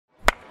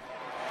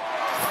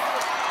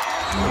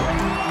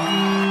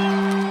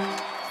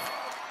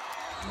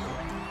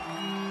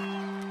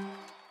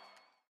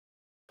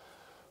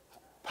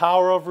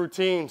Power of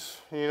routines.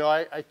 You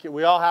know,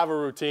 we all have a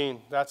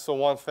routine. That's the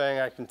one thing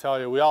I can tell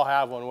you. We all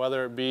have one,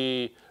 whether it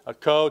be a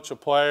coach, a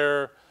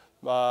player,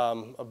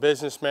 a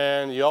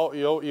businessman.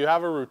 You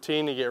have a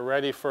routine to get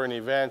ready for an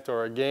event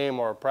or a game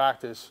or a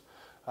practice.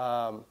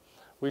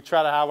 We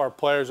try to have our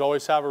players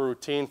always have a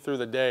routine through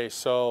the day.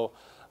 So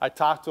I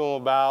talk to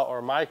them about,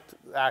 or Mike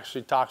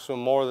actually talks to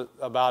them more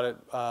about it,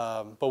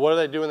 but what do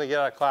they do when they get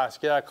out of class?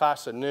 Get out of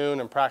class at noon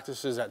and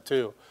practices at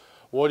 2.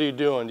 What are you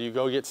doing? Do you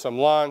go get some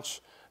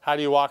lunch? How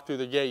do you walk through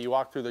the gate? You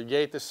walk through the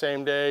gate the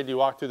same day? Do you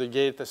walk through the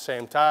gate at the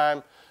same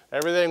time?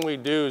 Everything we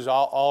do is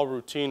all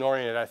routine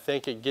oriented. I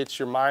think it gets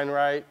your mind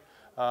right.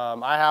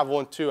 I have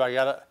one too. I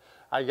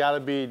gotta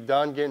be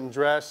done getting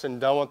dressed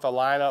and done with the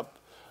lineup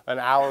an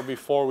hour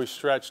before we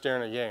stretch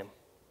during a game.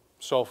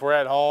 So if we're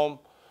at home,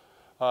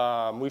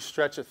 we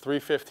stretch at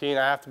 3:15.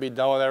 I have to be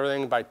done with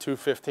everything by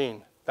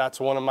 2:15.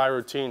 That's one of my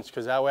routines,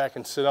 because that way I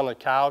can sit on the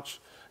couch,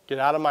 get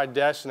out of my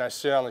desk, and I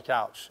sit on the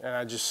couch and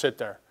I just sit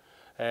there.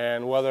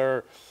 And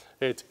whether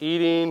it's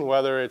eating,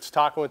 whether it's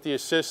talking with the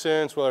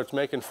assistants, whether it's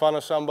making fun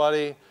of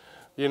somebody,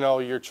 you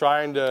know,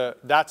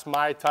 that's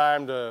my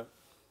time to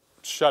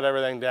shut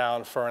everything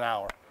down for an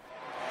hour.